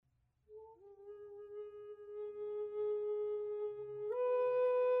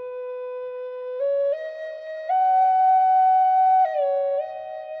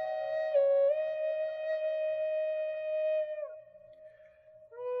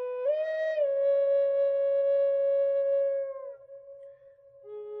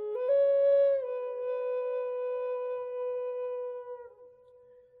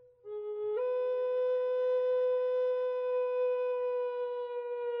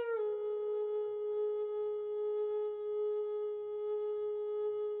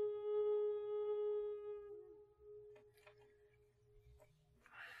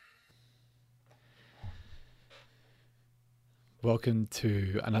Welcome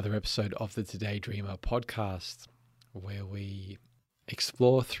to another episode of the Today Dreamer podcast, where we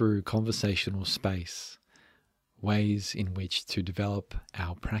explore through conversational space ways in which to develop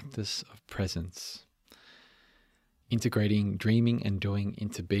our practice of presence, integrating dreaming and doing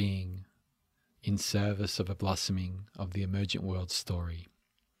into being in service of a blossoming of the emergent world story.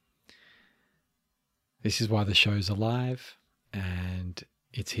 This is why the show's alive and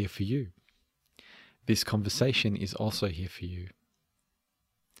it's here for you. This conversation is also here for you.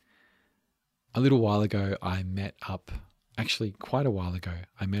 A little while ago, I met up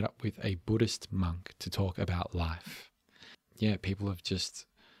with a Buddhist monk to talk about life. Yeah, people have just,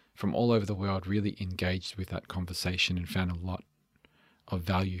 from all over the world, really engaged with that conversation and found a lot of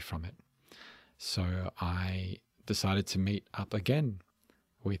value from it. So I decided to meet up again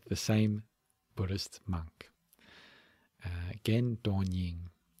with the same Buddhist monk, Gen Dornying,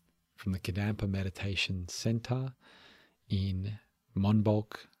 from the Kadampa Meditation Centre in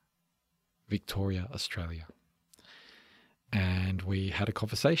Monbulk, Victoria, Australia. And we had a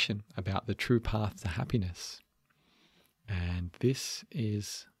conversation about the true path to happiness. And this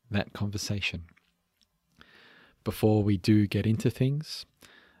is that conversation. Before we do get into things,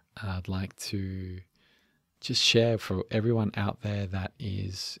 I'd like to just share for everyone out there that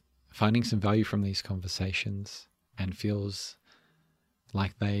is finding some value from these conversations and feels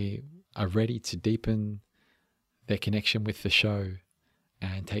like they are ready to deepen their connection with the show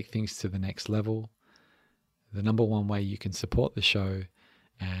and take things to the next level. The number one way you can support the show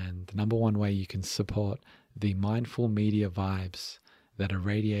and the number one way you can support the mindful media vibes that are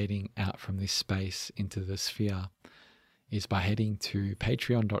radiating out from this space into the sphere is by heading to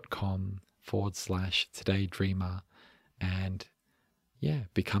patreon.com/todaydreamer and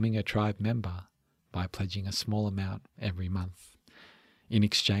becoming a tribe member by pledging a small amount every month. In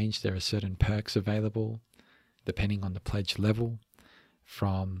exchange, there are certain perks available depending on the pledge level,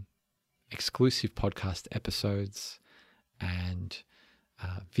 from exclusive podcast episodes and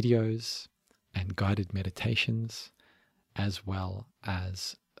videos and guided meditations, as well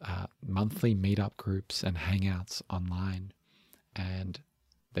as monthly meetup groups and hangouts online. And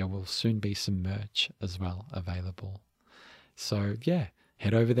there will soon be some merch as well available. So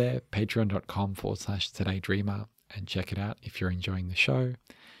head over there, patreon.com/todaydreamer, and check it out if you're enjoying the show.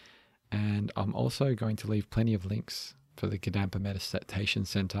 And I'm also going to leave plenty of links for the Kadampa Meditation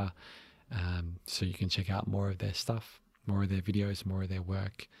Centre, so you can check out more of their stuff, more of their videos, more of their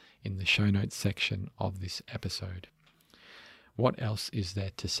work in the show notes section of this episode. What else is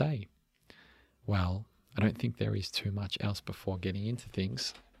there to say? Well, I don't think there is too much else before getting into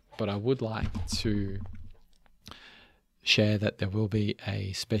things, but I would like to share that there will be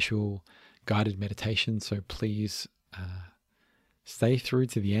a special guided meditation, so please stay through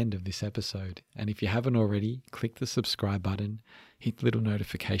to the end of this episode. And if you haven't already, click the subscribe button, hit the little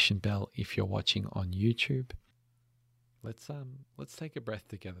notification bell if you're watching on YouTube. Let's take a breath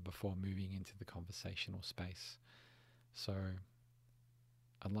together before moving into the conversational space. So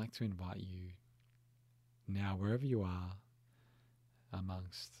I'd like to invite you now, wherever you are,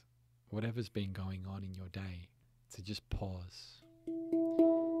 amongst whatever's been going on in your day, to just pause.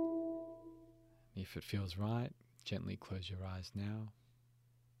 If it feels right, gently close your eyes now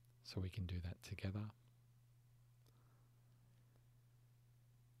so we can do that together.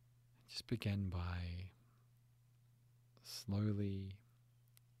 Just begin by slowly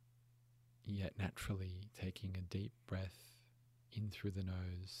yet naturally taking a deep breath in through the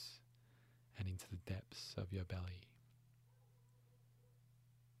nose and into the depths of your belly.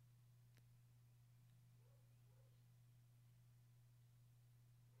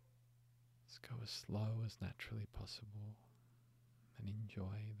 Go as slow as naturally possible and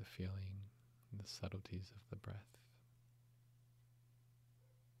enjoy the feeling and the subtleties of the breath.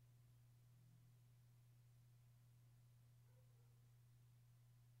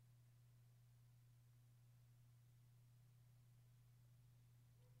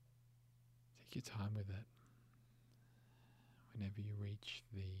 Take your time with it. Whenever you reach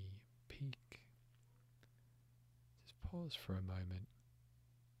the peak, just pause for a moment.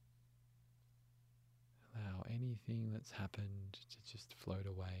 Allow anything that's happened to just float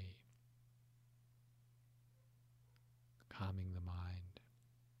away, calming the mind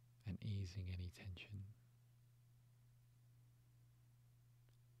and easing any tension.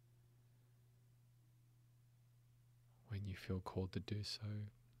 When you feel called to do so,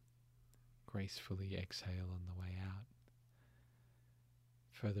 gracefully exhale on the way out,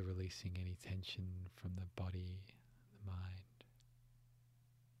 further releasing any tension from the body, the mind.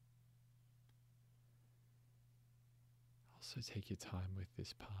 Also take your time with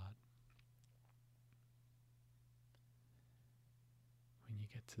this part. when you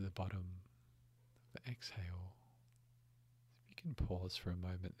get to the bottom of the exhale, you can pause for a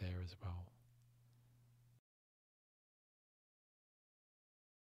moment there as well.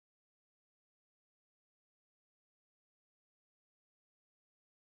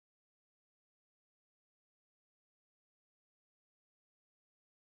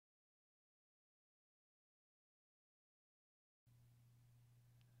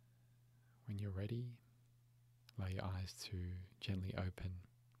 When you're ready, allow your eyes to gently open.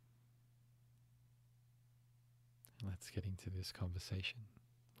 And let's get into this conversation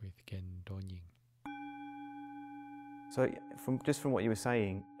with Gen Donying. So from what you were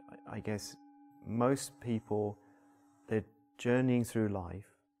saying, I guess most people, they're journeying through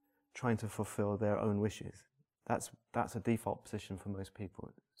life trying to fulfill their own wishes. That's a default position for most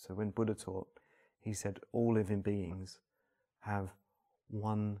people. So when Buddha taught, he said all living beings have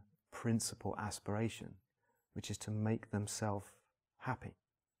one principal aspiration, which is to make themselves happy.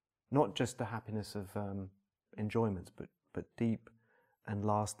 Not just the happiness of enjoyment, but deep and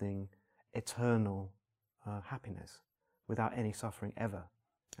lasting, eternal happiness without any suffering ever.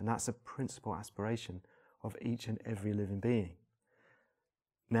 And that's a principal aspiration of each and every living being.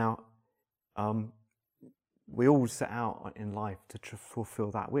 Now, we all set out in life to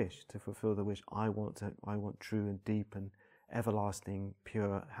fulfill that wish, to fulfill the wish, I want true and deep and everlasting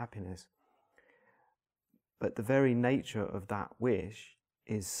pure happiness. But the very nature of that wish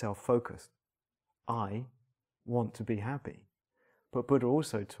is self-focused. I want to be happy. But Buddha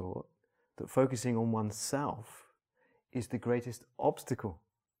also taught that focusing on oneself is the greatest obstacle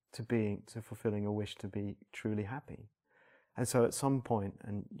to fulfilling a wish to be truly happy. And so at some point,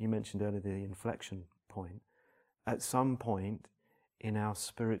 and you mentioned earlier the inflection point, at some point in our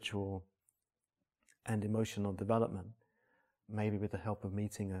spiritual and emotional development, maybe with the help of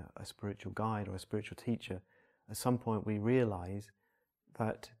meeting a spiritual guide or a spiritual teacher, at some point we realize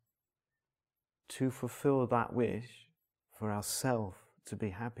that to fulfill that wish for ourselves to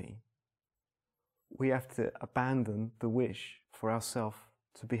be happy, we have to abandon the wish for ourselves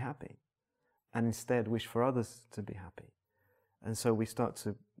to be happy and instead wish for others to be happy. And so we start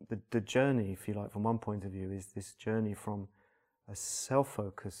to, the journey, if you like, from one point of view, is this journey from a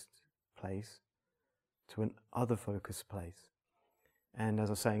self-focused place to an other-focused place. And as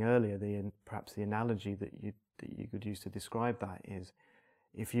I was saying earlier, perhaps the analogy that you could use to describe that is,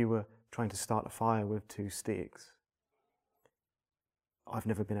 if you were trying to start a fire with two sticks, I've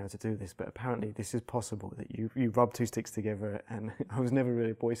never been able to do this, but apparently this is possible, that you rub two sticks together, and I was never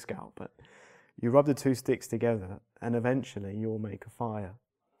really a Boy Scout, but you rub the two sticks together and eventually you'll make a fire.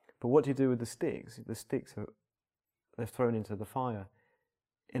 But what do you do with the sticks? The sticks they're thrown into the fire.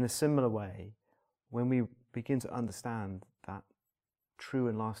 In a similar way, when we begin to understand that true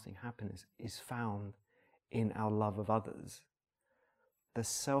and lasting happiness is found in our love of others, the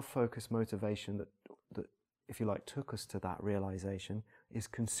self-focused motivation that, if you like, took us to that realization is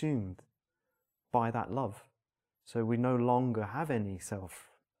consumed by that love. So we no longer have any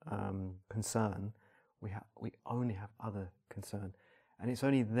concern. We only have other concern. And it's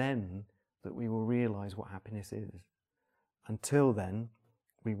only then that we will realize what happiness is. Until then,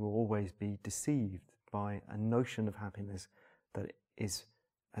 we will always be deceived by a notion of happiness that is,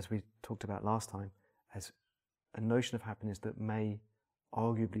 as we talked about last time, as a notion of happiness that may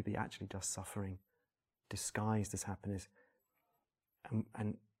arguably be actually just suffering, disguised as happiness.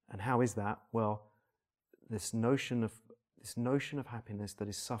 And how is that? Well, this notion of happiness that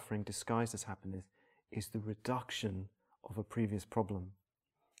is suffering disguised as happiness is the reduction of a previous problem.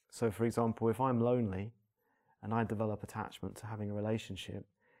 So for example, if I'm lonely and I develop attachment to having a relationship,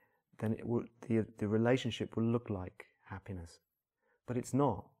 then the relationship will look like happiness. But it's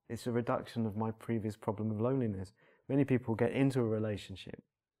not. It's a reduction of my previous problem of loneliness. Many people get into a relationship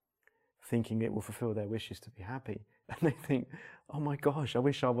thinking it will fulfill their wishes to be happy, and they think, oh my gosh, I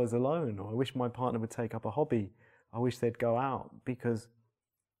wish I was alone, or I wish my partner would take up a hobby, I wish they'd go out, because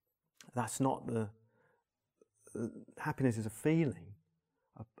that's not happiness is a feeling,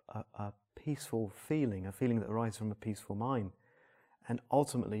 a peaceful feeling, a feeling that arises from a peaceful mind. And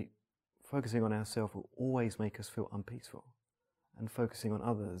ultimately, focusing on ourselves will always make us feel unpeaceful. And focusing on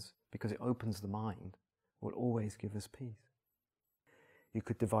others, because it opens the mind, will always give us peace. You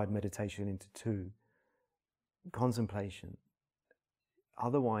could divide meditation into two. Contemplation,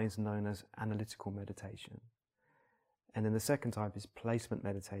 otherwise known as analytical meditation. And then the second type is placement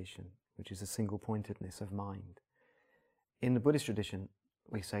meditation, which is a single-pointedness of mind. In the Buddhist tradition,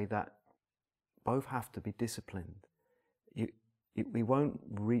 we say that both have to be disciplined. We won't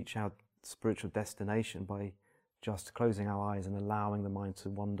reach our spiritual destination by just closing our eyes and allowing the mind to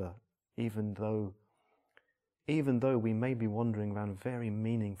wander, even though even though we may be wandering around very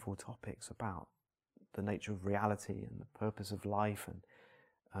meaningful topics about the nature of reality and the purpose of life and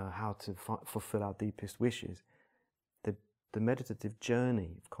how to fulfill our deepest wishes, the meditative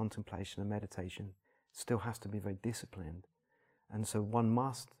journey of contemplation and meditation still has to be very disciplined. And so one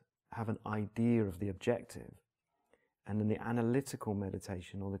must have an idea of the objective, and then the analytical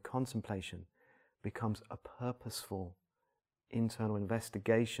meditation or the contemplation becomes a purposeful internal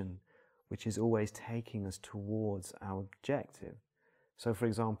investigation which is always taking us towards our objective. So for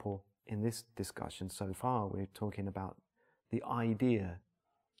example, in this discussion so far, we're talking about the idea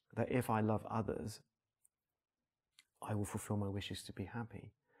that if I love others, I will fulfill my wishes to be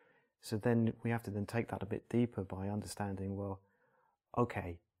happy. So then we have to then take that a bit deeper by understanding, well,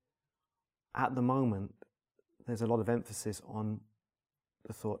 okay, at the moment, there's a lot of emphasis on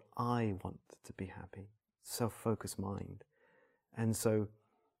the thought, I want to be happy, self-focused mind. And so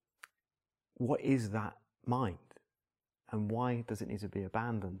what is that mind? And why does it need to be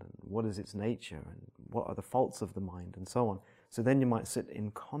abandoned? And what is its nature? And what are the faults of the mind? And so on. So then you might sit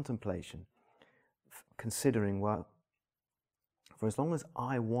in contemplation, considering, well, for as long as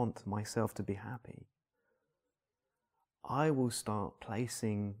I want myself to be happy, I will start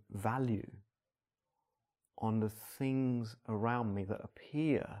placing value on the things around me that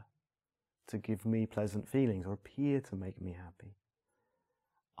appear to give me pleasant feelings or appear to make me happy.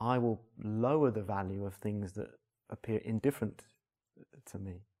 I will lower the value of things that appear indifferent to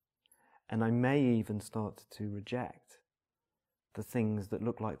me. And I may even start to reject the things that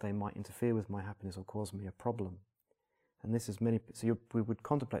look like they might interfere with my happiness or cause me a problem. And this is we would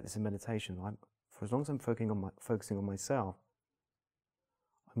contemplate this in meditation. For as long as I'm focusing on myself,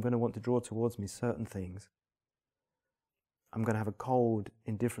 I'm going to want to draw towards me certain things. I'm going to have a cold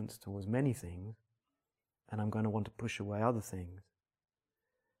indifference towards many things, and I'm going to want to push away other things.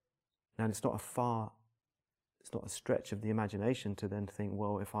 Now, it's not a stretch of the imagination to then think,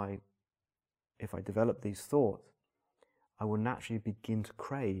 well, if I develop these thoughts, I will naturally begin to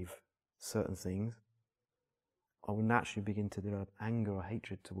crave certain things. I will naturally begin to develop anger or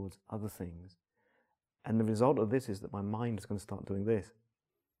hatred towards other things. And the result of this is that my mind is going to start doing this.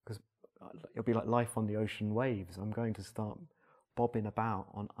 Because it'll be like life on the ocean waves. I'm going to start bobbing about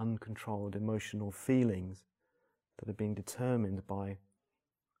on uncontrolled emotional feelings that are being determined by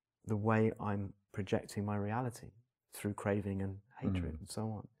the way I'm projecting my reality through craving and hatred and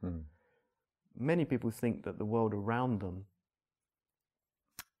so on. Many people think that the world around them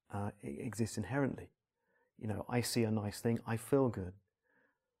exists inherently. You know, I see a nice thing, I feel good.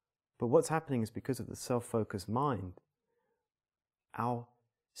 But what's happening is because of the self-focused mind, our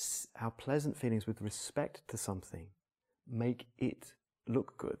pleasant feelings with respect to something make it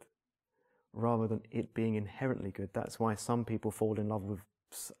look good rather than it being inherently good. That's why some people fall in love with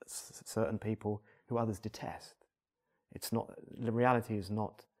certain people who others detest. The reality is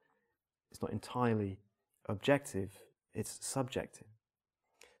not entirely objective, it's subjective.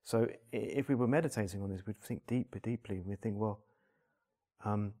 So if we were meditating on this, we'd think deeply, we'd think, well,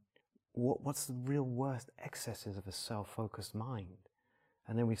 what's the real worst excesses of a self-focused mind?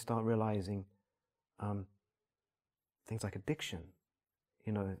 And then we start realizing things like addiction,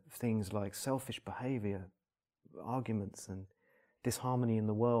 things like selfish behavior, arguments and disharmony in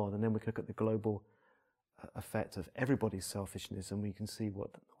the world. And then we can look at the global effect of everybody's selfishness, and we can see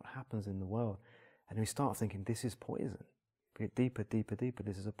what happens in the world. And we start thinking, this is poison. We get deeper,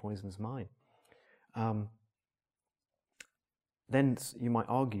 this is a poisonous mind. Then you might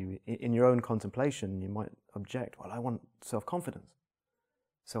argue, in your own contemplation, you might object, well, I want self-confidence,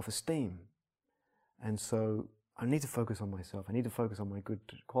 self-esteem. And so I need to focus on myself. I need to focus on my good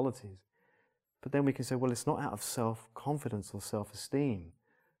qualities. But then we can say, well, it's not out of self-confidence or self-esteem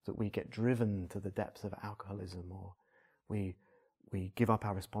that we get driven to the depths of alcoholism, or we give up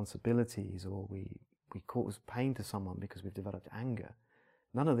our responsibilities, or we cause pain to someone because we've developed anger.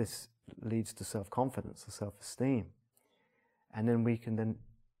 None of this leads to self-confidence or self-esteem. And then we can then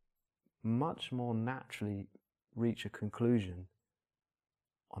much more naturally reach a conclusion,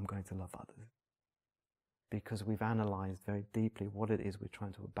 I'm going to love others. Because we've analyzed very deeply what it is we're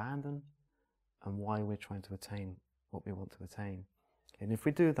trying to abandon and why we're trying to attain what we want to attain. And if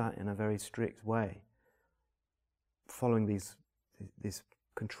we do that in a very strict way, following this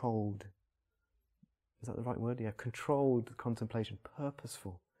controlled, is that the right word? Yeah, controlled contemplation,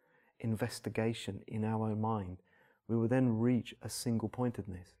 purposeful investigation in our own mind, we will then reach a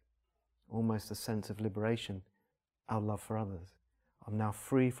single-pointedness, almost a sense of liberation, our love for others. I'm now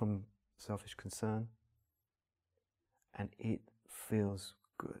free from selfish concern, and it feels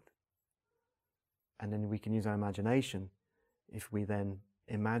good. And then we can use our imagination. If we then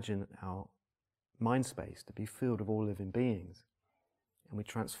imagine our mind space to be filled with all living beings. And we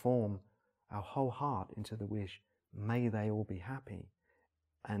transform our whole heart into the wish, may they all be happy.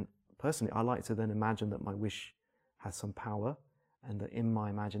 And personally, I like to then imagine that my wish has some power, and that in my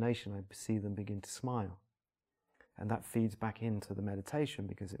imagination I see them begin to smile. And that feeds back into the meditation,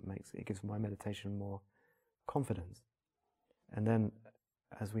 because it gives my meditation more confidence. And then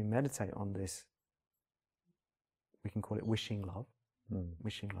as we meditate on this, we can call it wishing love,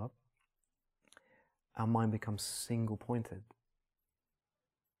 wishing love, our mind becomes single-pointed.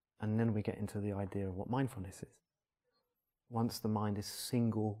 And then we get into the idea of what mindfulness is. Once the mind is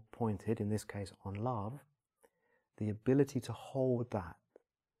single-pointed, in this case on love, the ability to hold that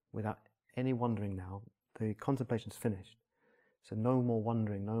without any wandering now, the contemplation's finished. So no more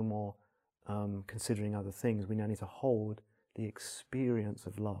wandering, no more considering other things. We now need to hold the experience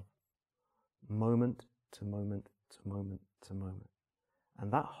of love, moment to moment to moment to moment.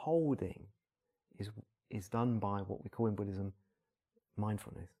 And that holding is done by what we call in Buddhism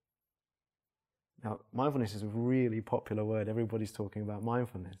mindfulness. Now, mindfulness is a really popular word. Everybody's talking about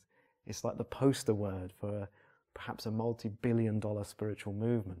mindfulness. It's like the poster word for perhaps a multi-billion-dollar spiritual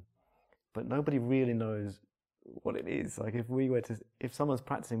movement. But nobody really knows what it is. Like if someone's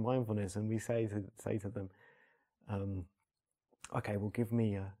practicing mindfulness and we say to them, okay, well, give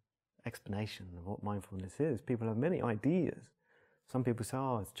me an explanation of what mindfulness is. People have many ideas. Some people say,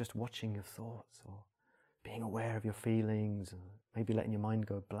 oh, it's just watching your thoughts, or being aware of your feelings, or maybe letting your mind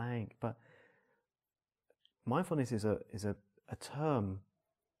go blank. But mindfulness is a term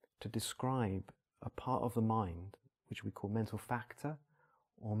to describe a part of the mind which we call mental factor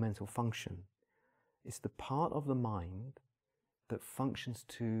or mental function. It's the part of the mind that functions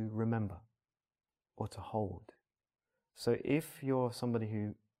to remember or to hold. So if you're somebody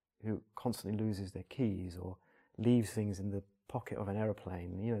who constantly loses their keys or leaves things in the pocket of an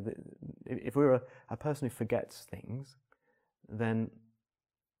aeroplane, you know, if we're a person who forgets things, then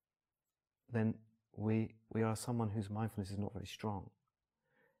we are someone whose mindfulness is not very strong.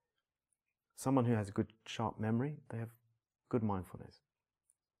 Someone who has a good, sharp memory, they have good mindfulness.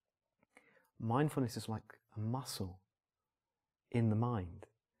 Mindfulness is like a muscle in the mind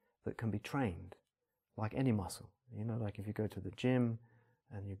that can be trained, like any muscle. You know, like if you go to the gym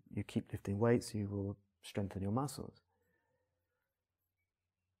and you keep lifting weights, you will strengthen your muscles.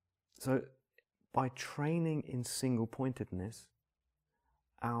 So by training in single-pointedness,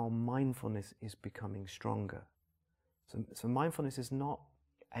 our mindfulness is becoming stronger. So mindfulness is not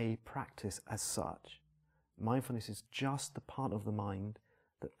a practice as such. Mindfulness is just the part of the mind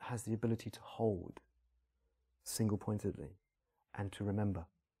that has the ability to hold single-pointedly and to remember.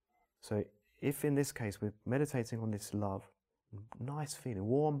 So if in this case we're meditating on this love, nice feeling,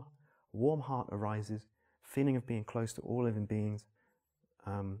 warm heart arises, feeling of being close to all living beings,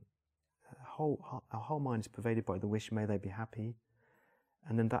 our whole mind is pervaded by the wish, may they be happy,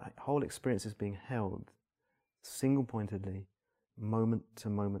 and then that whole experience is being held single-pointedly, moment to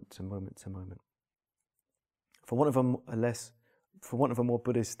moment to moment to moment. For want of a more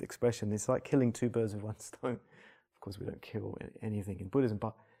Buddhist expression, it's like killing two birds with one stone. Of course, we don't kill anything in Buddhism,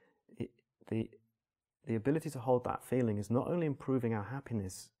 but the ability to hold that feeling is not only improving our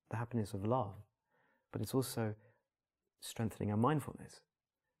happiness, the happiness of love, but it's also strengthening our mindfulness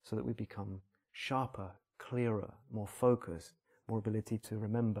so that we become sharper, clearer, more focused, more ability to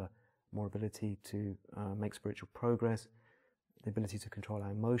remember, more ability to make spiritual progress, the ability to control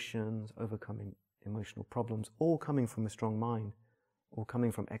our emotions, overcoming emotional problems, all coming from a strong mind, all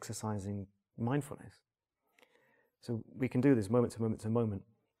coming from exercising mindfulness. So we can do this moment to moment to moment,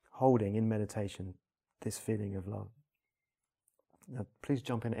 holding in meditation this feeling of love. Now, please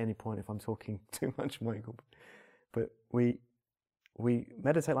jump in at any point if I'm talking too much, Michael. But we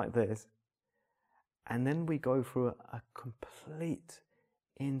meditate like this, and then we go through a complete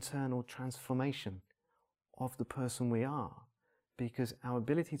internal transformation of the person we are, because our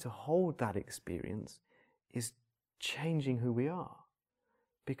ability to hold that experience is changing who we are.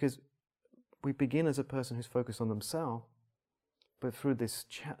 Because we begin as a person who's focused on themselves, but through this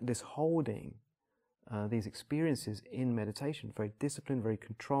holding these experiences in meditation, very disciplined, very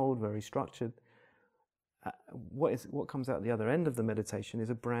controlled, very structured, what comes out the other end of the meditation is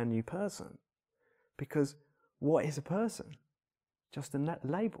a brand new person. Because what is a person? Just a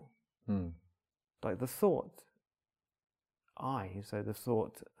label. Like the thought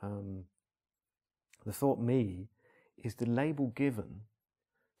the thought me is the label given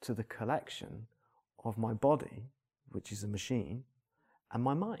to the collection of my body, which is a machine, and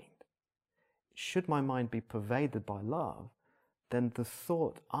my mind. Should my mind be pervaded by love, then the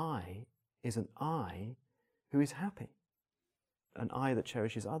thought I is an I who is happy. an I that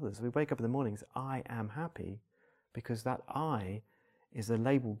cherishes others. We wake up in the mornings, I am happy, because that I is a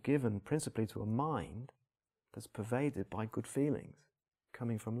label given principally to a mind that's pervaded by good feelings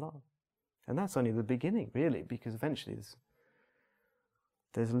coming from love. And that's only the beginning, really, because eventually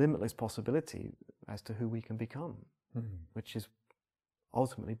there's limitless possibility as to who we can become, which is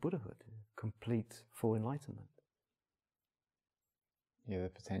ultimately Buddhahood, complete full enlightenment. Yeah, the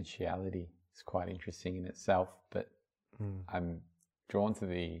potentiality is quite interesting in itself, but I'm drawn to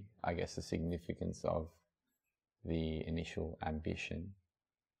the significance of the initial ambition,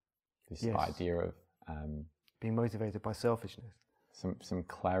 this idea of being motivated by selfishness. Some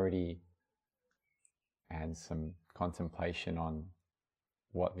clarity and some contemplation on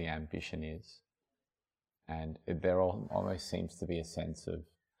what the ambition is. And there almost seems to be a sense of,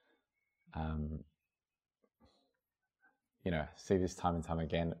 see this time and time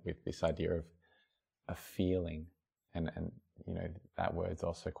again with this idea of a feeling, and that word's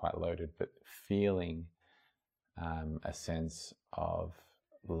also quite loaded, but feeling a sense of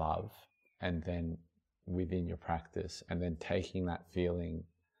love, and then within your practice, and then taking that feeling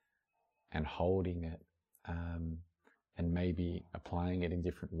and holding it, and maybe applying it in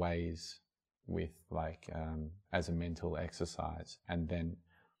different ways with as a mental exercise. And then,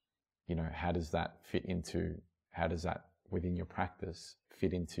 how does that within your practice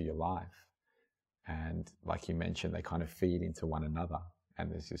fit into your life? And like you mentioned, they kind of feed into one another,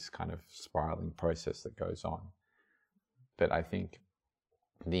 and there's this kind of spiraling process that goes on. But I think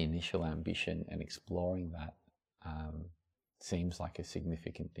the initial ambition and exploring that seems like a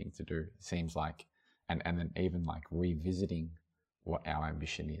significant thing to do. It seems like, and then even like revisiting what our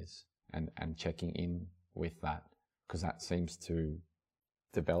ambition is, and checking in with that, because that seems to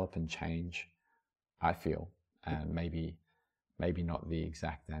develop and change, I feel. And maybe not the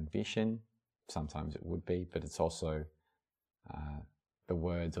exact ambition, sometimes it would be, but it's also the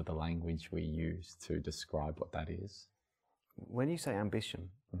words or the language we use to describe what that is. When you say ambition,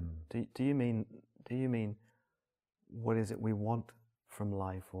 do you mean what is it we want from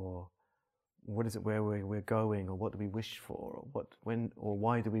life, or what is it where we're going, or what do we wish for, or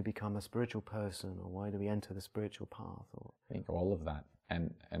why do we become a spiritual person, or why do we enter the spiritual path? Or I think all of that,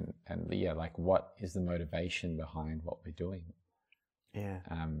 and yeah, like what is the motivation behind what we're doing? Yeah.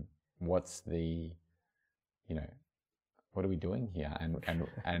 What's the, what are we doing here,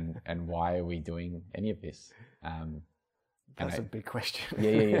 and why are we doing any of this? That's a big question.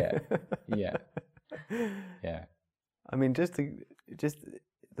 Yeah. I mean, just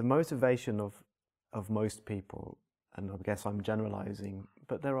the motivation of most people, and I guess I'm generalizing,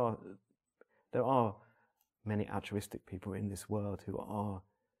 but there are many altruistic people in this world who are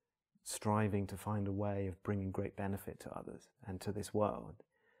striving to find a way of bringing great benefit to others and to this world.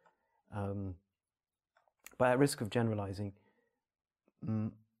 But at risk of generalizing,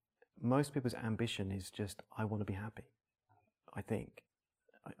 most people's ambition is just, I want to be happy. I think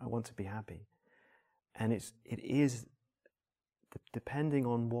I want to be happy, and it is depending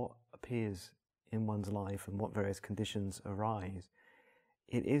on what appears in one's life and what various conditions arise.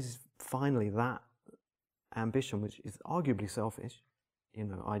 It is finally that ambition, which is arguably selfish.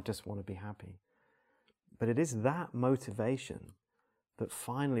 I just want to be happy, but it is that motivation that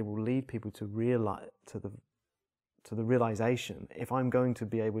finally will lead people to realize to the realization: if I'm going to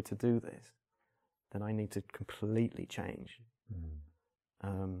be able to do this, then I need to completely change.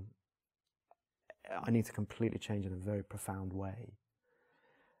 I need to completely change in a very profound way.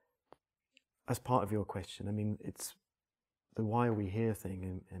 As part of your question, I mean, it's the why are we here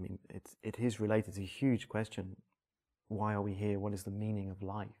thing. I mean, it is related to a huge question: why are we here? What is the meaning of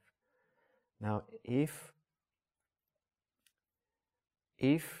life? Now, if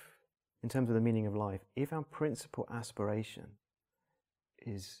in terms of the meaning of life, if our principal aspiration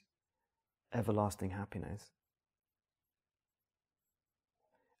is everlasting happiness,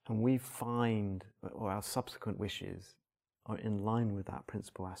 and we find, or our subsequent wishes are in line with that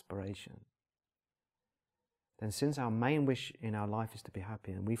principal aspiration, then since our main wish in our life is to be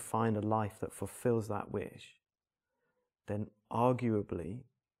happy, and we find a life that fulfills that wish, then arguably,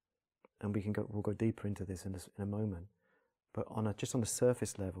 and we'll go deeper into this in a moment, but just on a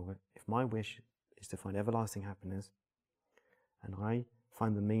surface level, if my wish is to find everlasting happiness, and I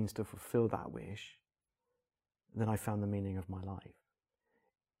find the means to fulfill that wish, then I found the meaning of my life.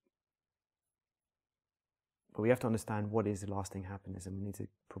 But we have to understand what is lasting happiness, and we need to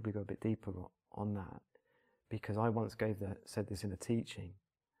probably go a bit deeper on that, because I once said this in a teaching,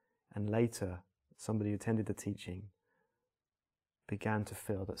 and later somebody who attended the teaching began to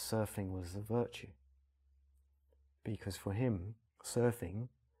feel that surfing was a virtue, because for him, surfing,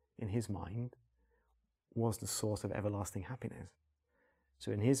 in his mind, was the source of everlasting happiness.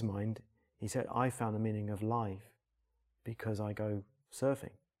 So in his mind, he said, I found the meaning of life because I go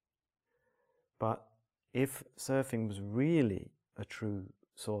surfing. But if surfing was really a true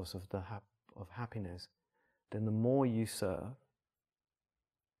source of of happiness, then the more you surf,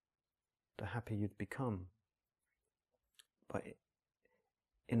 the happier you'd become. But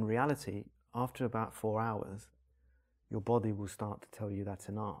in reality, after about 4 hours, your body will start to tell you that's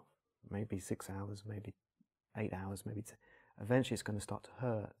enough. Maybe 6 hours, maybe 8 hours, maybe eventually it's going to start to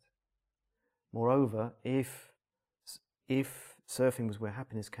hurt. Moreover, if surfing was where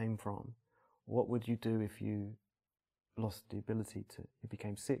happiness came from, what would you do if you lost the ability to, you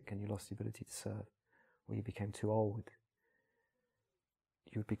became sick and you lost the ability to surf, or you became too old?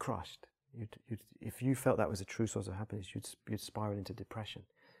 You would be crushed. If you felt that was a true source of happiness, you'd spiral into depression.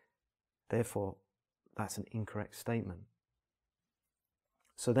 Therefore, that's an incorrect statement.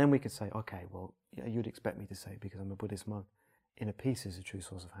 So then we could say, okay, well, you'd expect me to say, because I'm a Buddhist monk, inner peace is a true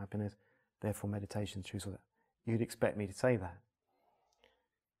source of happiness, therefore meditation is a true source of happiness. You'd expect me to say that.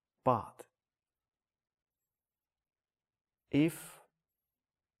 But if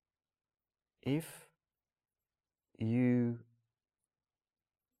you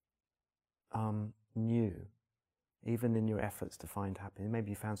knew, even in your efforts to find happiness, maybe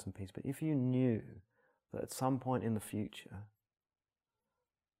you found some peace, but if you knew that at some point in the future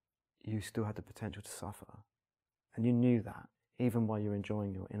you still had the potential to suffer, and you knew that even while you're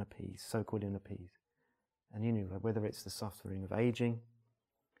enjoying your inner peace, so-called inner peace, and you knew that whether it's the suffering of aging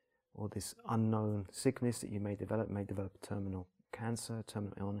or this unknown sickness that you may develop terminal cancer,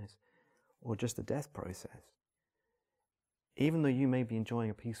 terminal illness, or just the death process, even though you may be enjoying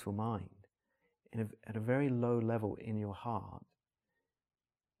a peaceful mind, at a very low level in your heart,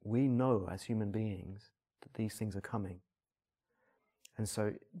 we know as human beings that these things are coming. And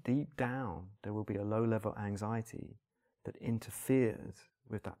so deep down, there will be a low level anxiety that interferes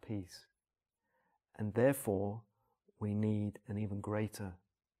with that peace. And therefore, we need an even greater,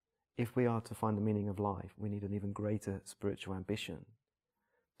 if we are to find the meaning of life, we need an even greater spiritual ambition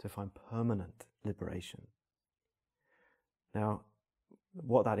to find permanent liberation. Now,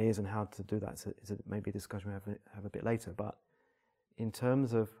 what that is and how to do that is maybe a discussion we have a bit later. But in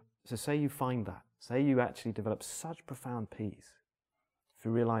terms of, so say you find that, say you actually develop such profound peace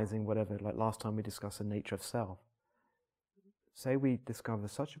through realizing whatever, like last time we discussed the nature of self. Say we discover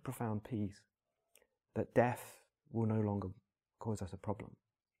such a profound peace that death will no longer cause us a problem.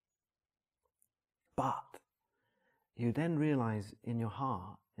 But you then realize in your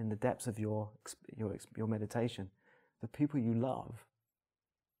heart, in the depths of your meditation, the people you love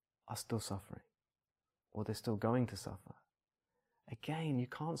are still suffering, or they're still going to suffer. Again, you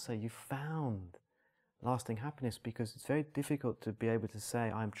can't say you found lasting happiness, because it's very difficult to be able to say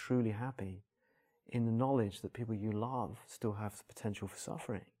I'm truly happy in the knowledge that people you love still have the potential for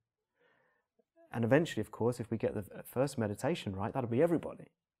suffering. And eventually, of course, if we get the first meditation right, that'll be everybody.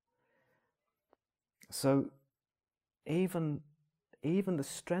 So even the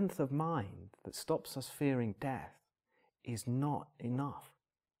strength of mind that stops us fearing death is not enough.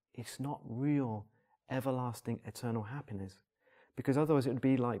 It's not real, everlasting, eternal happiness. Because otherwise it would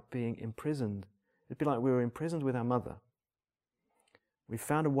be like being imprisoned. It'd be like we were imprisoned with our mother. We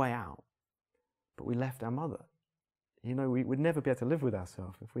found a way out, but we left our mother. You know, we would never be able to live with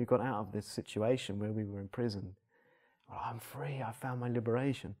ourselves if we got out of this situation where we were imprisoned. Oh, I'm free, I found my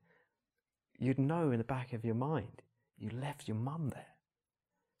liberation. You'd know in the back of your mind, you left your mum there.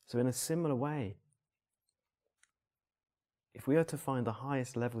 So in a similar way, if we are to find the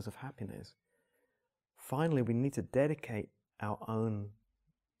highest levels of happiness, finally we need to dedicate our own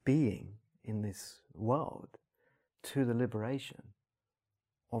being in this world to the liberation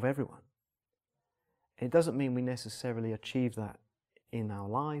of everyone. It doesn't mean we necessarily achieve that in our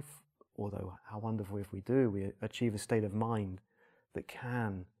life, although how wonderful if we do, we achieve a state of mind that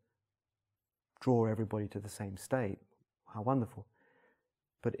can draw everybody to the same state. How wonderful.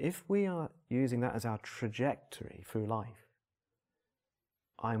 But if we are using that as our trajectory through life,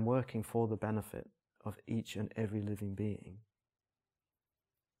 I'm working for the benefit of each and every living being,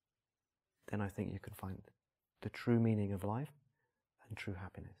 then I think you can find the true meaning of life and true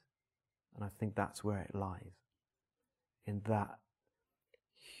happiness. And I think that's where it lies, in that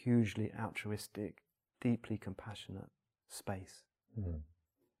hugely altruistic, deeply compassionate space. Mm.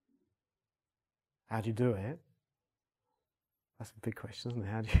 How do you do it? That's a big question, isn't it?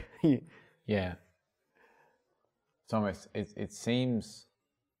 How do you... Yeah. It's almost, it seems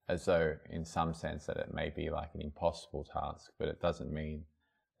as though in some sense that it may be like an impossible task, but it doesn't mean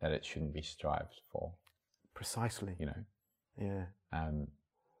that it shouldn't be strived for. Precisely. You know? Yeah.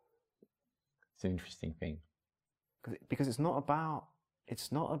 It's an interesting thing. Because it's not about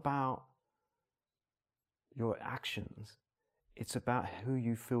it's not about your actions, it's about who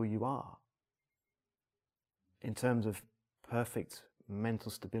you feel you are in terms of perfect mental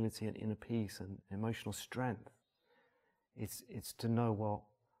stability and inner peace and emotional strength. It's to know, well,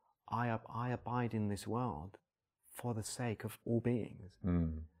 I abide in this world for the sake of all beings.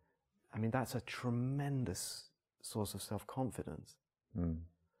 I mean, that's a tremendous source of self-confidence.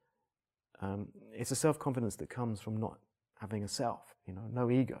 It's a self-confidence that comes from not having a self, you know,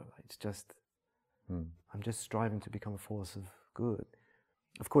 no ego. It's just, I'm just striving to become a force of good.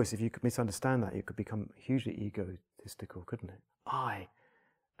 Of course, if you could misunderstand that, it could become hugely egotistical, couldn't it? I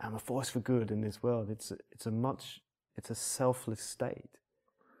am a force for good in this world. It's a selfless state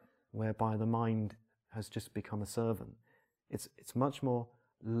whereby the mind has just become a servant. It's much more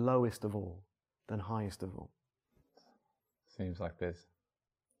lowest of all than highest of all. Seems like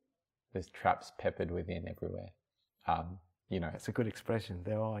there's traps peppered within everywhere. You know, it's a good expression.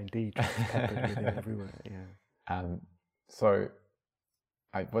 There are indeed traps peppered within everywhere. Yeah. So,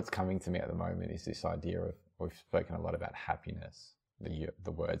 what's coming to me at the moment is this idea of, we've spoken a lot about happiness,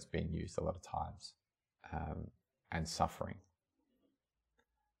 the words being used a lot of times, and suffering.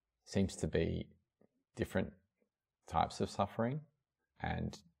 Seems to be different types of suffering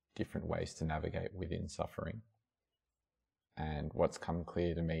and different ways to navigate within suffering. And what's come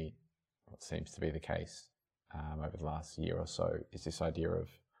clear to me, what seems to be the case over the last year or so, is this idea of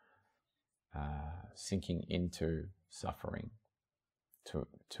sinking into suffering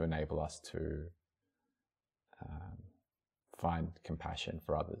to enable us to find compassion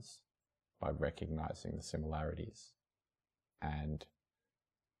for others by recognizing the similarities, and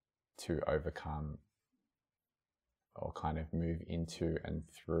to overcome or kind of move into and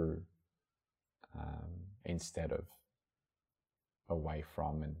through instead of away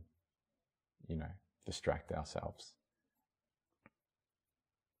from, and, you know, distract ourselves.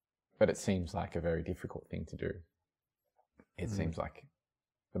 But it seems like a very difficult thing to do. It seems like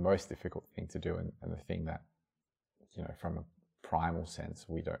the most difficult thing to do, and the thing that, you know, from a primal sense,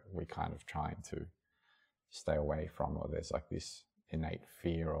 we kind of trying to stay away from, or there's like this innate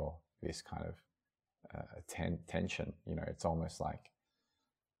fear or this kind of tension. You know, it's almost like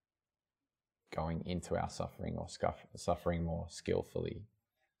going into our suffering, or suffering more skillfully.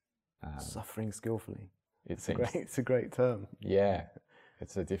 Suffering skillfully. It's a great term. Yeah,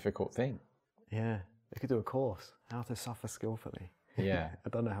 it's a difficult thing. Yeah, they could do a course, how to suffer skillfully. Yeah. I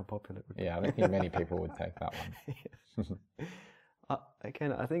don't know how popular it would be. Yeah, I don't think many people would take that one.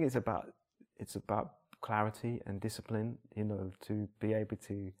 Again, I think it's about clarity and discipline, you know, to be able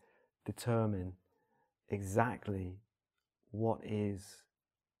to determine exactly what is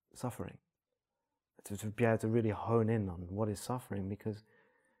suffering, to be able to really hone in on what is suffering, because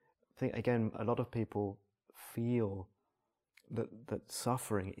I think, again, a lot of people feel that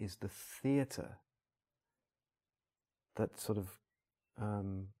suffering is the theatre that sort of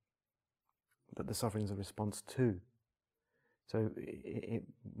that the suffering is a response to. So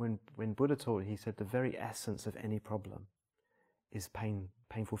when Buddha taught, he said the very essence of any problem is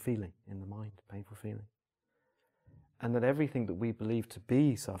painful feeling in the mind, painful feeling. And that everything that we believe to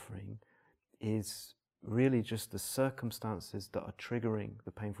be suffering is really just the circumstances that are triggering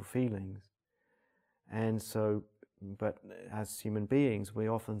the painful feelings. And so, but as human beings, we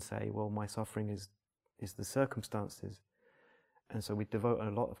often say, well, my suffering is the circumstances. And so we devote a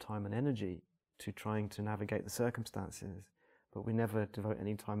lot of time and energy to trying to navigate the circumstances, but we never devote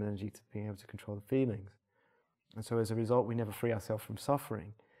any time and energy to being able to control the feelings. And so as a result, we never free ourselves from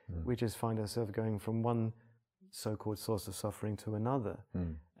suffering. We just find ourselves going from one so-called source of suffering to another.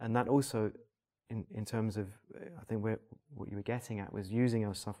 And that also, in terms of, I think what you were getting at was using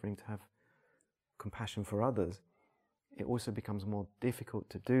our suffering to have compassion for others. It also becomes more difficult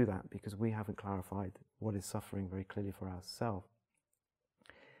to do that because we haven't clarified what is suffering very clearly for ourselves.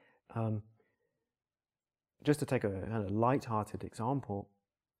 Just to take a light-hearted example,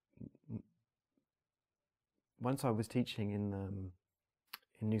 once I was teaching in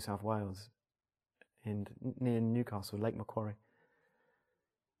New South Wales, near Newcastle, Lake Macquarie,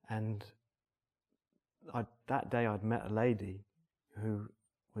 and that day I'd met a lady who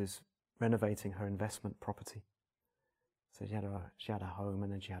was renovating her investment property. So she had a home,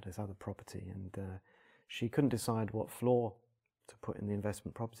 and then she had this other property, and she couldn't decide what floor to put in the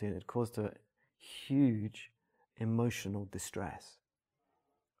investment property, and it caused her huge emotional distress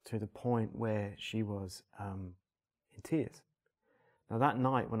to the point where she was in tears. Now that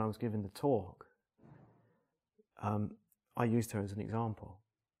night when I was giving the talk, I used her as an example,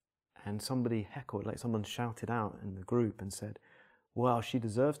 and somebody heckled, like someone shouted out in the group and said, well, she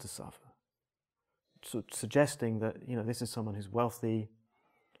deserves to suffer, suggesting that, you know, this is someone who's wealthy,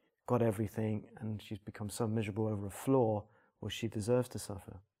 got everything and she's become so miserable over a flaw, well, she deserves to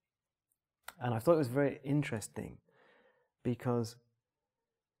suffer. And I thought it was very interesting because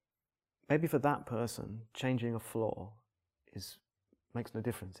maybe for that person, changing a flaw makes no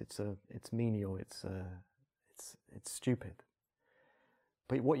difference. It's menial. It's stupid.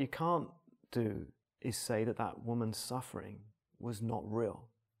 But what you can't do is say that woman's suffering was not real.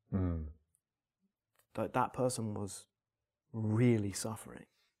 That person was really suffering.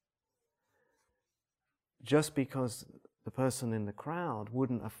 Just because the person in the crowd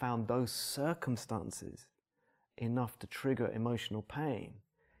wouldn't have found those circumstances enough to trigger emotional pain,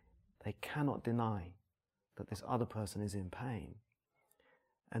 they cannot deny that this other person is in pain.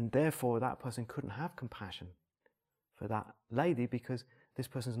 And therefore that person couldn't have compassion for that lady because this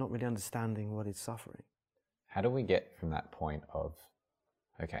person's not really understanding what is suffering. How do we get from that point of,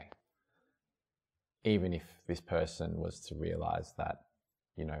 okay, even if this person was to realize that,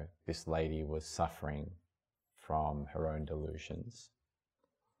 you know, this lady was suffering from her own delusions,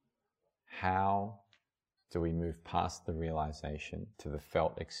 how do we move past the realization to the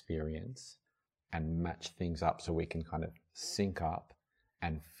felt experience and match things up so we can kind of sync up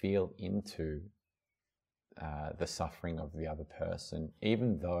and feel into the suffering of the other person,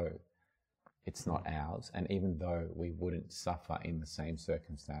 even though it's not ours, and even though we wouldn't suffer in the same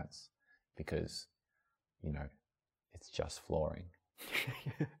circumstance because, you know, it's just flooring?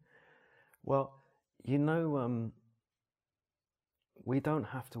 Well, you know, we don't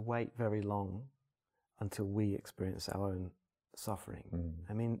have to wait very long until we experience our own suffering.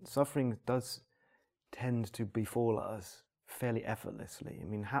 I mean, suffering does tend to befall us fairly effortlessly. I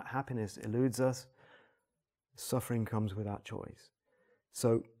mean, happiness eludes us. Suffering comes without choice.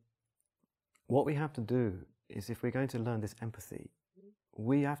 So what we have to do is, if we're going to learn this empathy,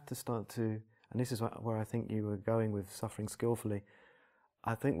 we have to start to, and this is where I think you were going with suffering skillfully,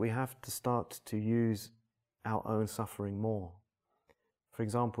 I think we have to start to use our own suffering more. For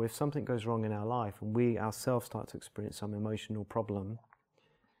example, if something goes wrong in our life and we ourselves start to experience some emotional problem,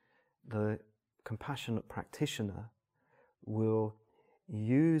 the compassionate practitioner will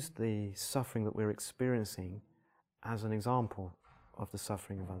use the suffering that we're experiencing as an example of the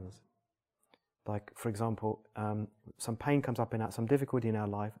suffering of others. Like, for example, some pain comes up some difficulty in our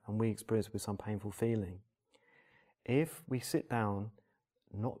life, and we experience it with some painful feeling. If we sit down,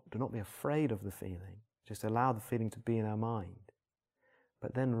 do not be afraid of the feeling, just allow the feeling to be in our mind,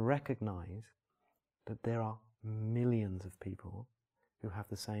 but then recognize that there are millions of people who have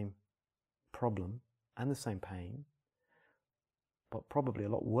the same problem and the same pain, but probably a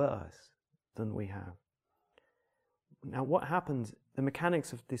lot worse than we have. Now, what happens, the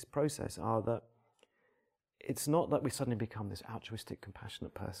mechanics of this process are that it's not that we suddenly become this altruistic,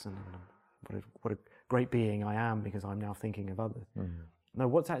 compassionate person, and what a great being I am because I'm now thinking of others. No,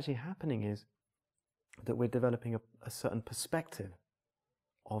 what's actually happening is that we're developing a certain perspective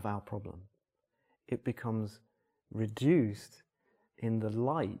of our problem. It becomes reduced in the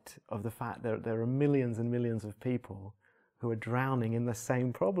light of the fact that there are millions and millions of people who are drowning in the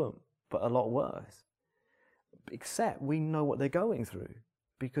same problem, but a lot worse. Except we know what they're going through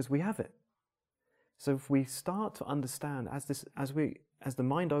because we have it. So if we start to understand, as the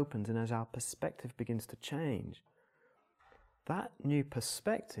mind opens and as our perspective begins to change, that new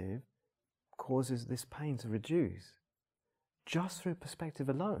perspective causes this pain to reduce just through perspective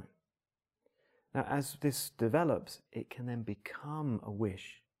alone. Now, as this develops, it can then become a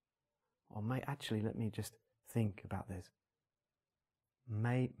wish. Or let me just think about this.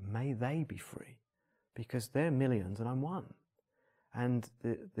 May they be free, because they're millions and I'm one. And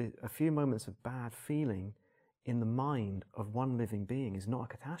a few moments of bad feeling in the mind of one living being is not a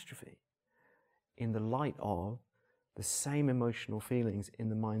catastrophe in the light of the same emotional feelings in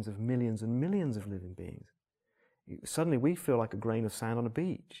the minds of millions and millions of living beings. Suddenly we feel like a grain of sand on a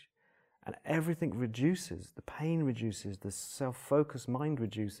beach, and everything reduces, the pain reduces, the self-focused mind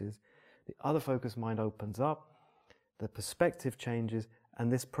reduces, the other focused mind opens up, the perspective changes,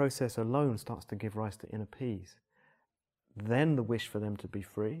 and this process alone starts to give rise to inner peace. Then the wish for them to be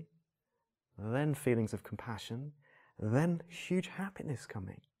free, then feelings of compassion, then huge happiness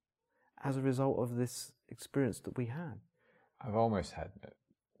coming as a result of this experience that we had. I've almost had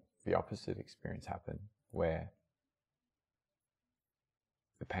the opposite experience happen, where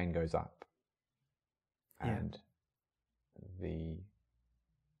the pain goes up and the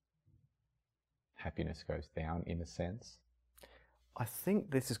happiness goes down in a sense. I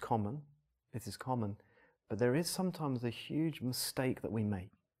think this is common. But there is sometimes a huge mistake that we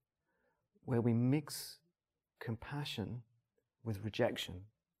make where we mix compassion with rejection.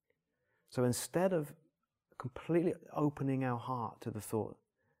 So instead of completely opening our heart to the thought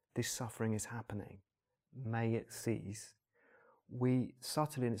this suffering is happening, may it cease, we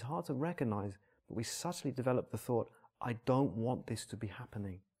subtly, and it's hard to recognize, but we subtly develop the thought, I don't want this to be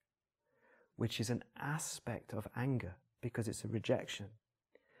happening, which is an aspect of anger because it's a rejection.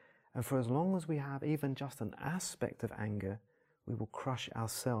 And for as long as we have even just an aspect of anger, we will crush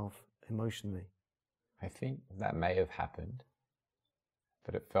ourselves emotionally. I think that may have happened,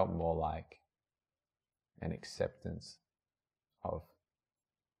 but it felt more like an acceptance of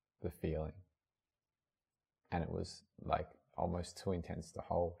the feeling. And it was like almost too intense to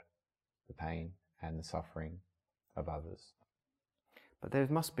hold the pain and the suffering of others. But there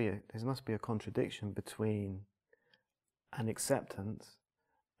must be a contradiction between an acceptance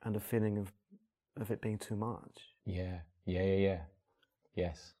and a feeling of it being too much. Yeah.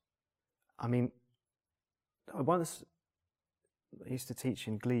 Yes. I mean, I used to teach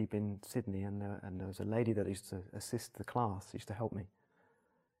in Glebe in Sydney, and there was a lady that used to assist the class, used to help me.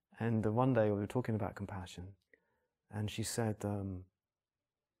 And one day we were talking about compassion, and she said,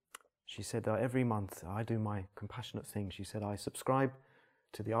 every month I do my compassionate thing. She said, I subscribe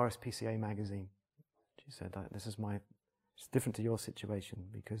to the RSPCA magazine. She said, it's different to your situation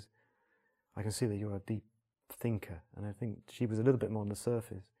because I can see that you're a deep thinker. And I think she was a little bit more on the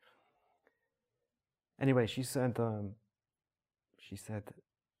surface. Anyway, she said,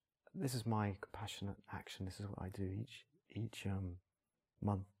 this is my compassionate action. This is what I do each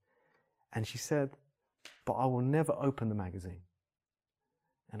month. And she said, but I will never open the magazine.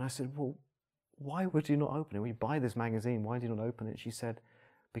 And I said, well, why would you not open it? We buy this magazine, why do you not open it? She said,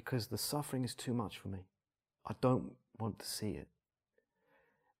 because the suffering is too much for me. I don't want to see it.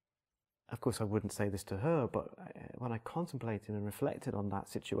 Of course, I wouldn't say this to her, but when I contemplated and reflected on that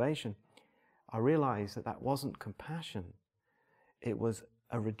situation, I realized that wasn't compassion. It was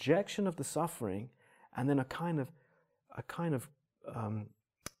a rejection of the suffering, and then a kind of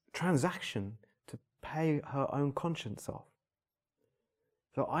transaction to pay her own conscience off.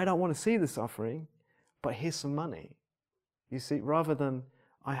 So I don't want to see the suffering, but here's some money. You see, rather than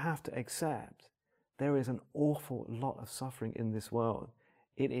I have to accept, there is an awful lot of suffering in this world.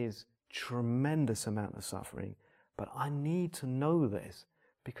 It is tremendous amount of suffering, but I need to know this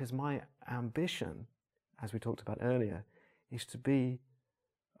because my ambition, as we talked about earlier, is to be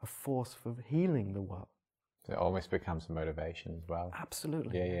a force for healing the world. So it almost becomes a motivation as well.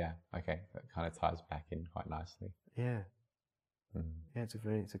 Absolutely. Yeah. Okay, that kind of ties back in quite nicely. Yeah. Mm. Yeah, it's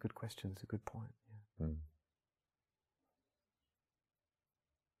a good question. It's a good point. Yeah. Mm.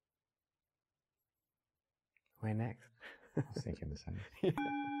 Where next? I was thinking the same. Yeah.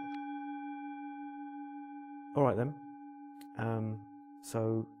 All right then.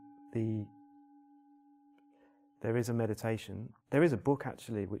 So there is a meditation. There is a book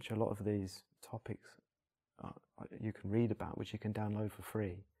actually, which a lot of these topics you can read about, which you can download for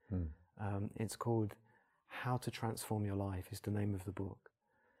free. Mm. It's called How to Transform Your Life is the name of the book.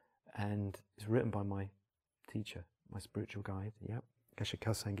 And it's written by my teacher, my spiritual guide, Geshe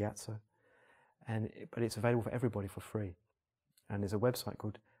Kelsang Gyatso. But it's available for everybody for free. And there's a website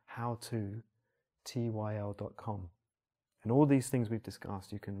called howtotyl.com. And all these things we've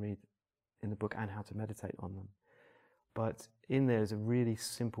discussed you can read in the book and how to meditate on them. But in there is a really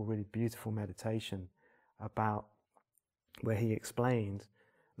simple, really beautiful meditation about where he explains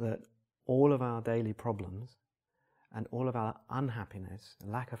that all of our daily problems and all of our unhappiness,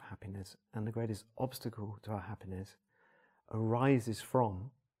 lack of happiness, and the greatest obstacle to our happiness arises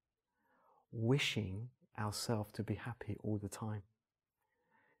from wishing ourselves to be happy all the time.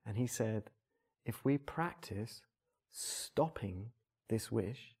 And he said, if we practice stopping this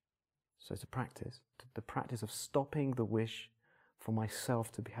wish, so it's a practice, the practice of stopping the wish for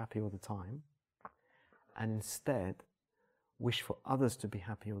myself to be happy all the time, and instead wish for others to be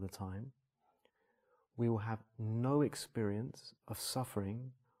happy all the time, we will have no experience of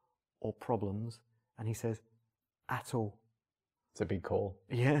suffering or problems, and he says, at all. It's a big call.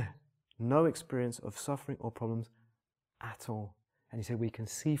 Yeah, no experience of suffering or problems at all. And he said, we can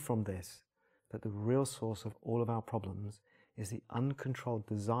see from this that the real source of all of our problems is the uncontrolled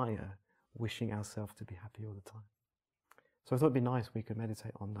desire wishing ourselves to be happy all the time. So I thought it'd be nice we could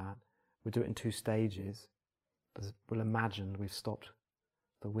meditate on that. We'll do it in 2 stages. We'll imagine we've stopped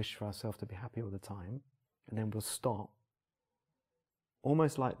the wish for ourselves to be happy all the time, and then we'll stop.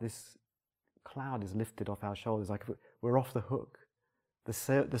 Almost like this cloud is lifted off our shoulders, like we're off the hook.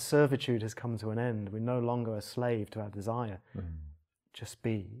 The servitude has come to an end. We're no longer a slave to our desire. Mm. Just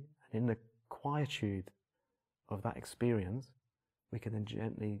be. And in the quietude of that experience, we can then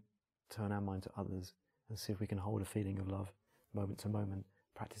gently turn our mind to others and see if we can hold a feeling of love moment to moment.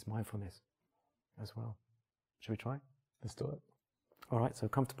 Practice mindfulness as well. Should we try? Let's do it. All right, so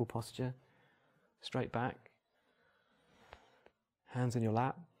comfortable posture, straight back, hands in your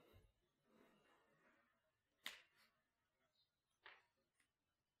lap.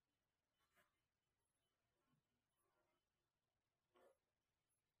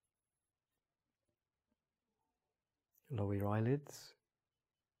 Lower your eyelids.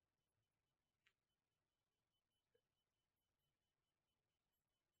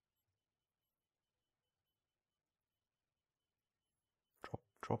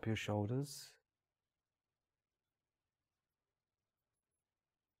 Drop your shoulders.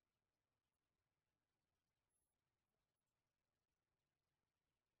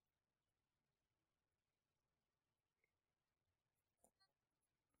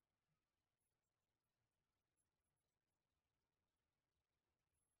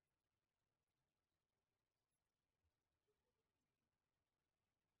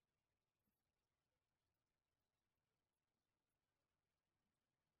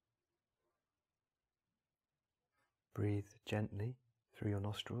 Breathe gently through your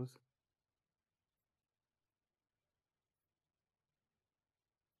nostrils.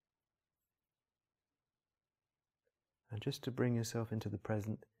 And just to bring yourself into the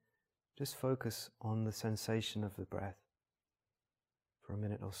present, just focus on the sensation of the breath for a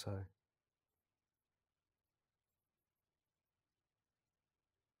minute or so.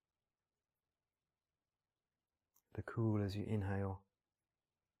 The cool as you inhale,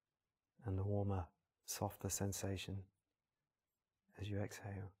 and the warmer, softer sensation as you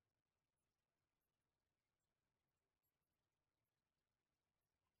exhale.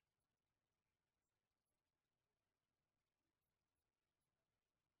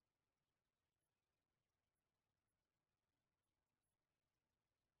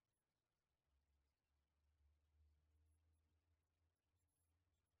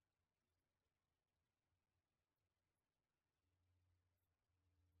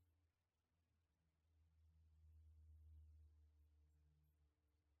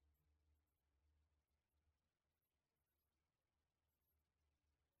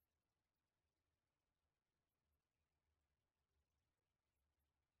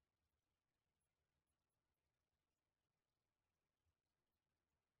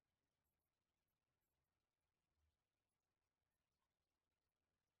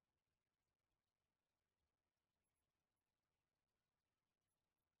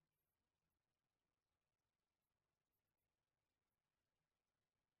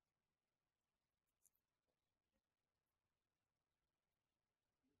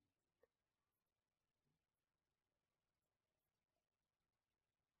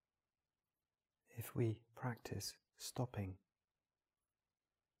 If we practice stopping,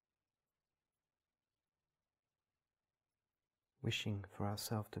 wishing for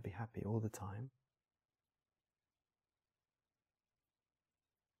ourselves to be happy all the time,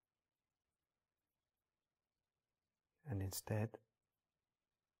 and instead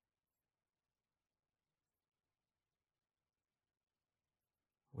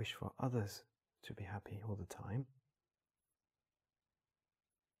wish for others to be happy all the time,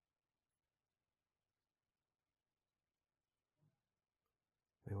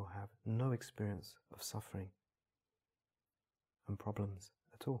 we will have no experience of suffering and problems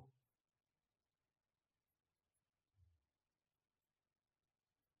at all.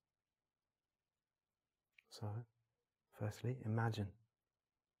 So, firstly, imagine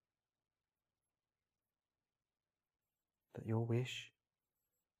that your wish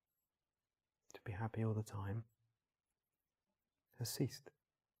to be happy all the time has ceased.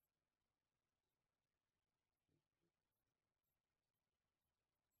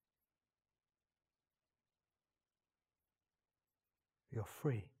 You're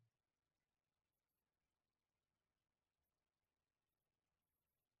free.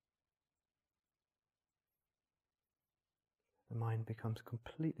 The mind becomes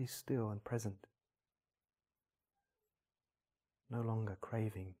completely still and present, no longer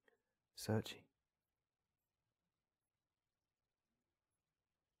craving, searching.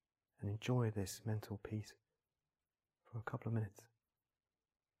 And enjoy this mental peace for a couple of minutes.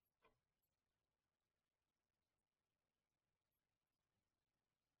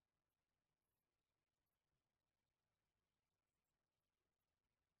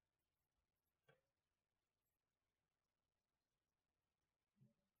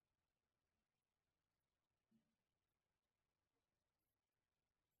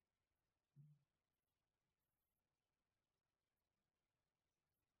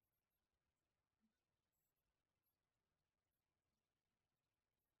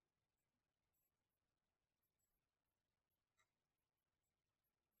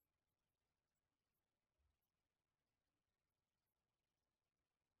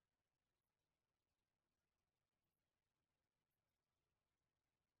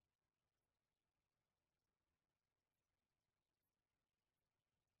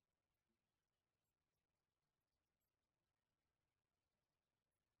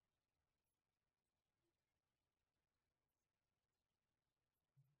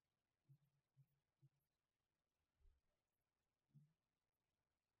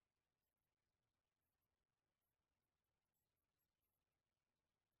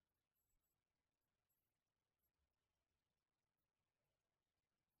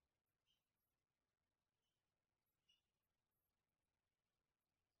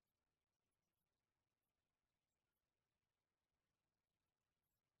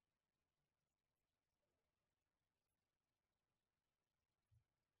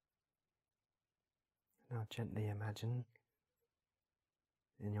 Now gently imagine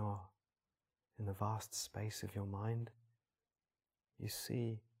in the vast space of your mind, you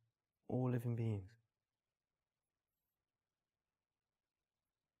see all living beings.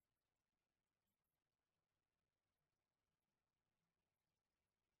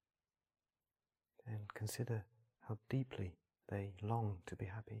 And consider how deeply they long to be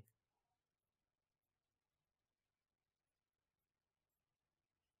happy.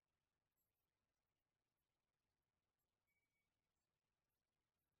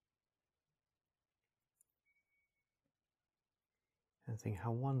 And think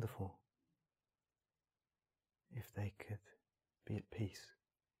how wonderful if they could be at peace.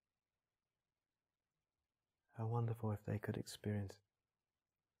 How wonderful if they could experience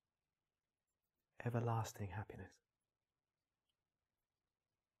everlasting happiness.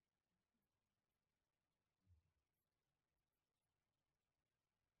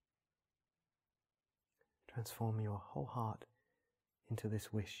 Transform your whole heart into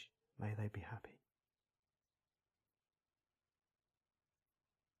this wish. May they be happy.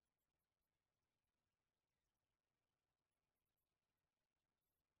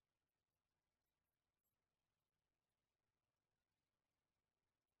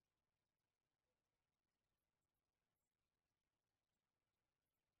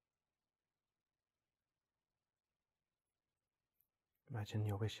 Imagine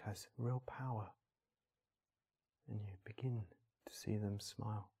your wish has real power and you begin to see them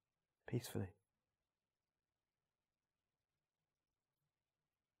smile peacefully.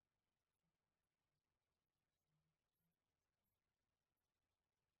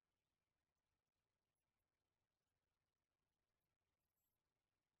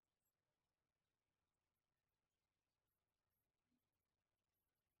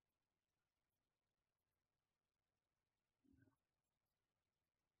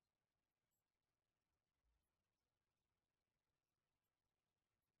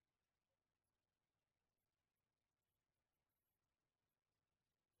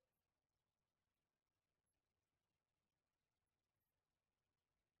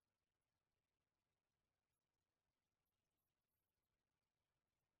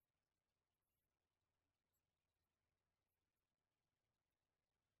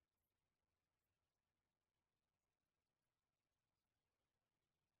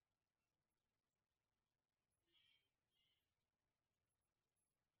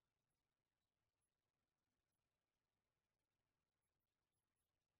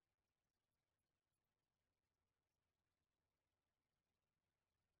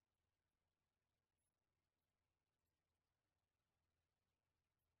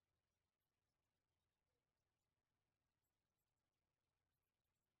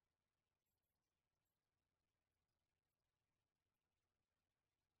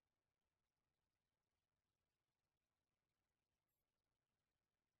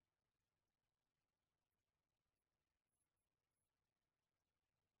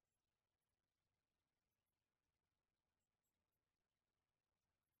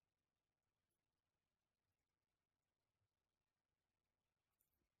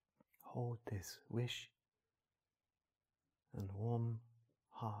 Hold this wish and warm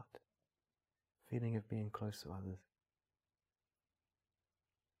heart, feeling of being close to others.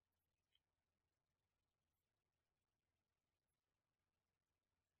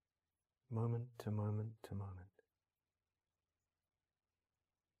 Moment to moment to moment.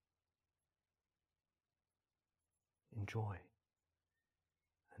 Enjoy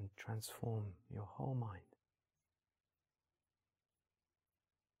and transform your whole mind.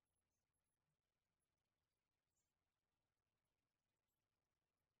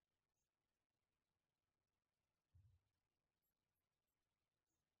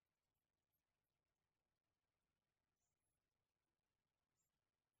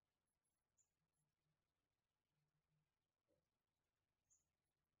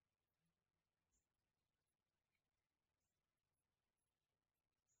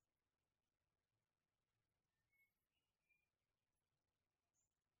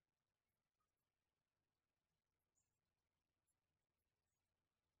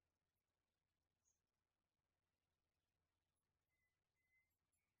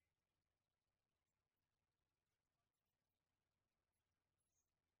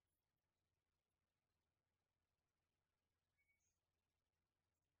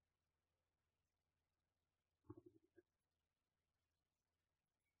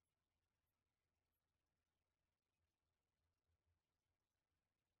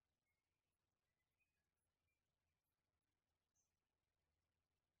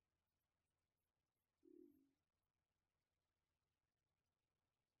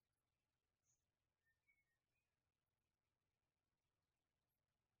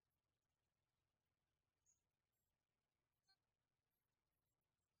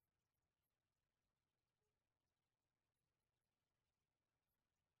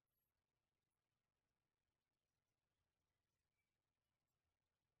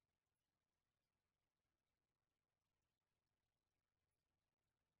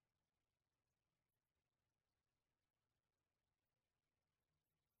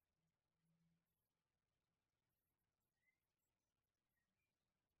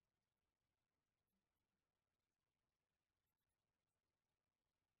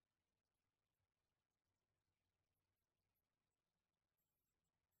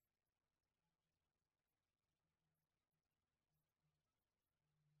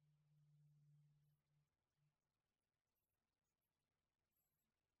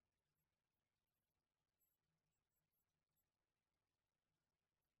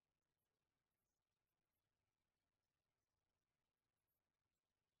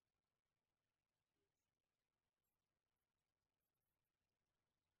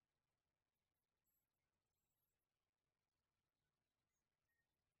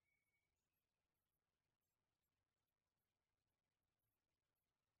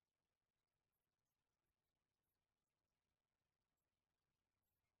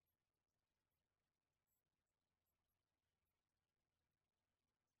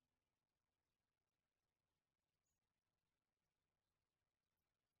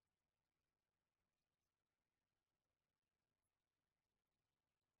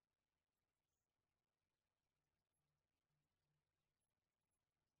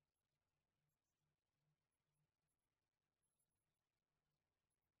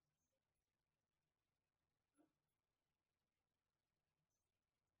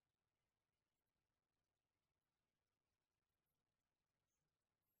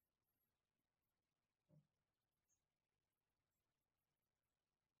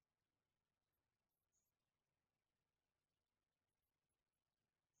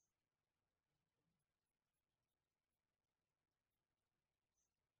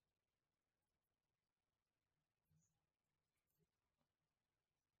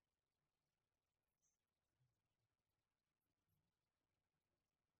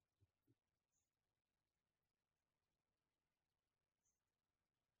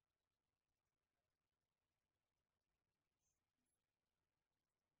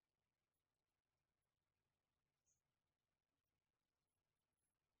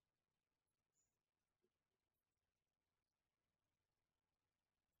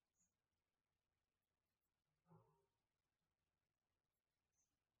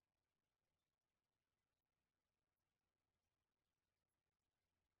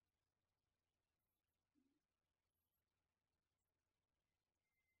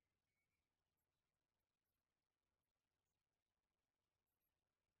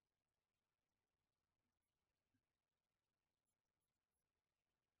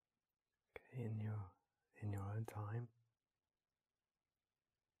 in your own time.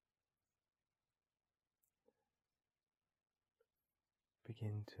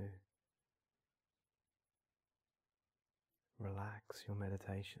 Begin to relax your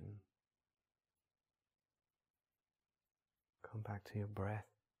meditation. Come back to your breath.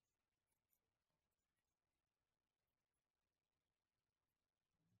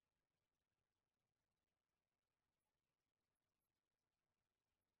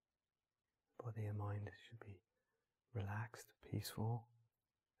 Body and mind should be relaxed, peaceful,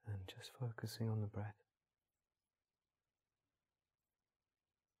 and just focusing on the breath.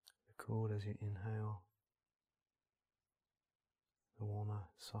 Record as you inhale the warmer,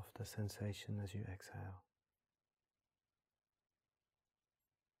 softer sensation as you exhale.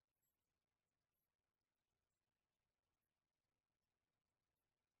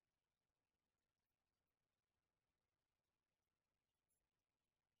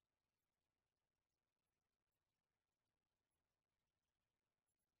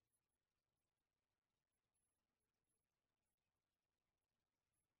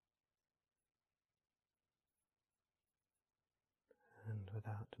 And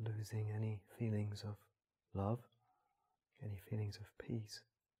without losing any feelings of love, any feelings of peace,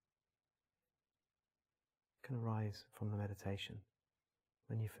 can arise from the meditation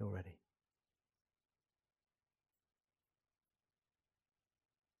when you feel ready.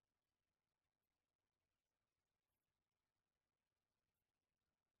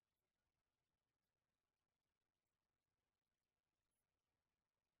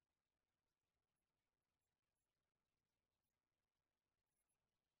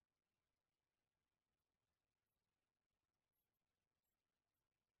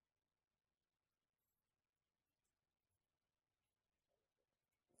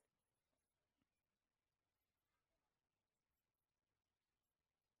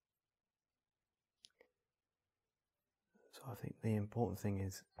 So I think the important thing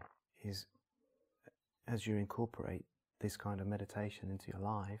is as you incorporate this kind of meditation into your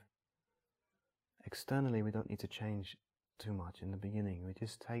life, externally we don't need to change too much in the beginning. We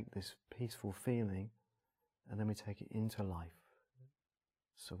just take this peaceful feeling and then we take it into life.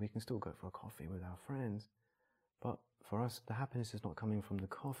 So we can still go for a coffee with our friends, but for us the happiness is not coming from the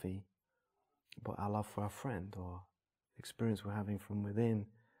coffee, but our love for our friend or experience we're having from within.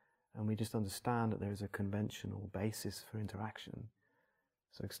 And we just understand that there is a conventional basis for interaction.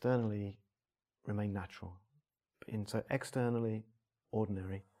 So externally, remain natural. So externally,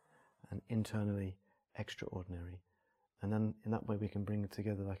 ordinary, and internally, extraordinary. And then in that way we can bring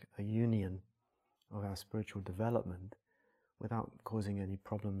together like a union of our spiritual development without causing any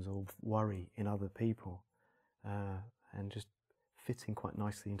problems or worry in other people, and just fitting quite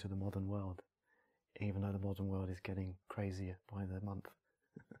nicely into the modern world, even though the modern world is getting crazier by the month.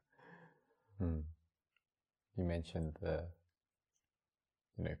 You mentioned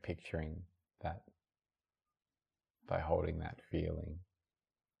picturing that by holding that feeling,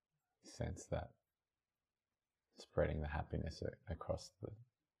 sense that spreading the happiness across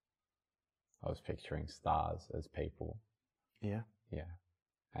I was picturing stars as people. Yeah. Yeah.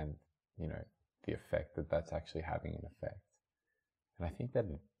 And, the effect that's actually having an effect. And I think that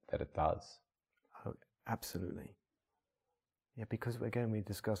it does. Oh, absolutely. Yeah, because again, we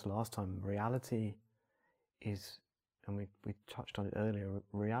discussed last time, reality is, and we touched on it earlier,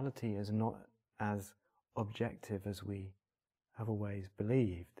 reality is not as objective as we have always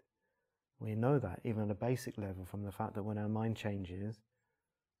believed. We know that even at a basic level from the fact that when our mind changes,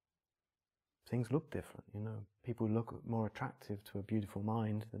 things look different. People look more attractive to a beautiful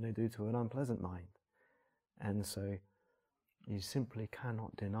mind than they do to an unpleasant mind. And so you simply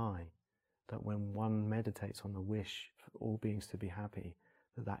cannot deny that when one meditates on the wish for all beings to be happy,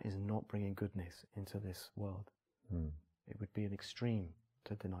 that is not bringing goodness into this world. It would be an extreme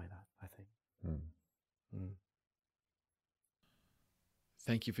to deny that, I think.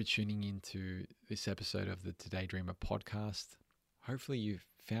 Thank you for tuning into this episode of the Today Dreamer podcast. Hopefully you've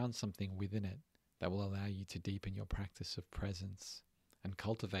found something within it that will allow you to deepen your practice of presence and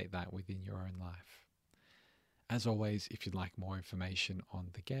cultivate that within your own life. As always, if you'd like more information on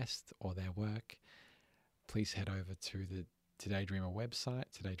the guest or their work, please head over to the Today Dreamer website,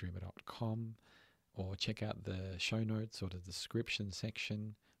 todaydreamer.com, or check out the show notes or the description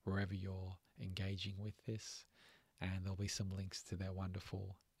section wherever you're engaging with this, and there'll be some links to their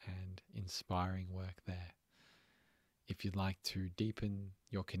wonderful and inspiring work there. If you'd like to deepen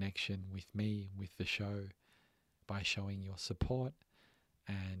your connection with me, with the show, by showing your support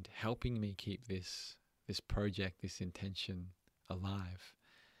and helping me keep this project, this intention alive,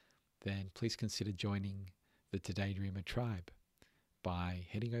 then please consider joining the Today Dreamer tribe by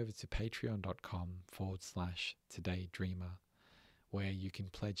heading over to patreon.com/todaydreamer, where you can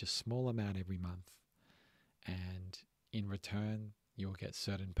pledge a small amount every month. And in return, you'll get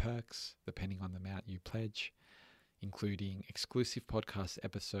certain perks depending on the amount you pledge, including exclusive podcast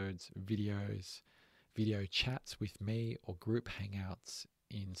episodes, videos, video chats with me, or group hangouts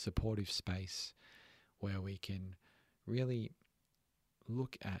in supportive space where we can really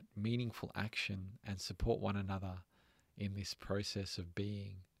look at meaningful action and support one another in this process of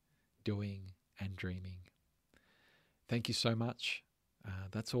being, doing, and dreaming. Thank you so much.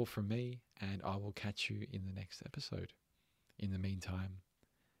 That's all from me, and I will catch you in the next episode. In the meantime,